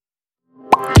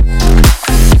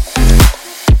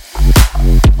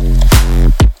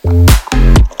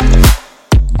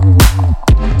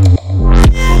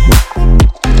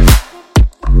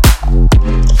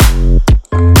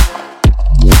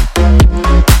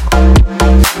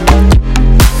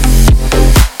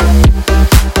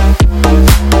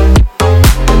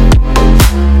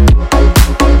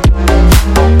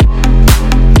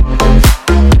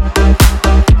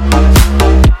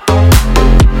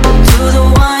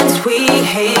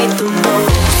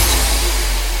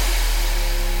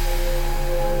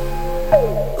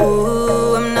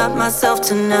up myself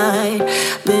tonight.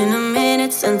 Been a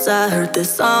minute since I heard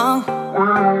this song.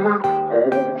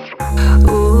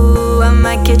 Ooh, I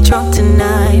might get drunk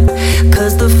tonight,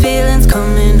 'cause the feeling's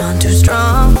coming on too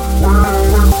strong.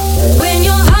 When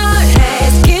your heart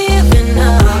has given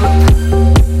up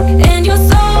and your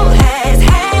soul has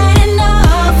had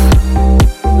enough,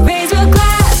 raise your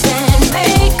glass and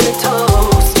make a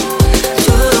toast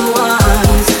to the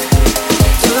ones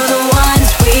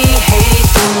we hate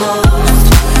the most.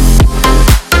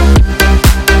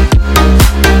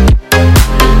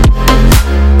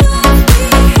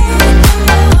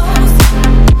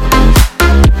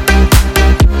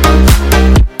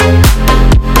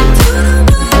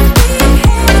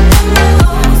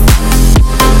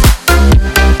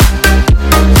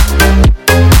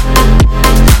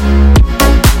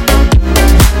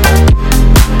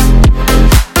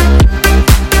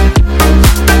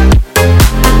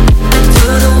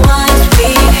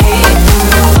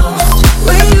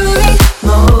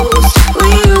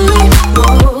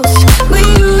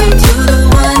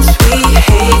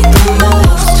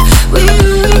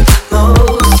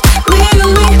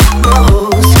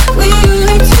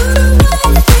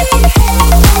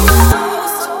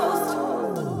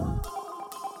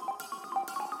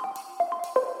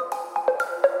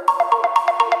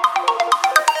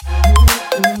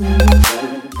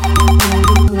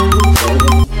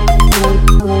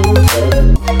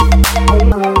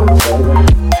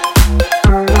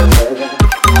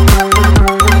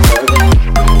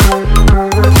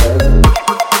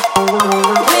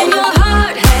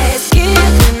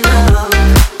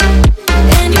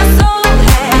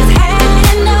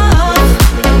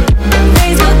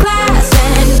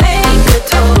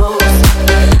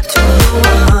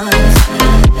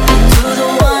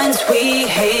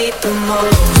 Hate the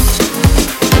most.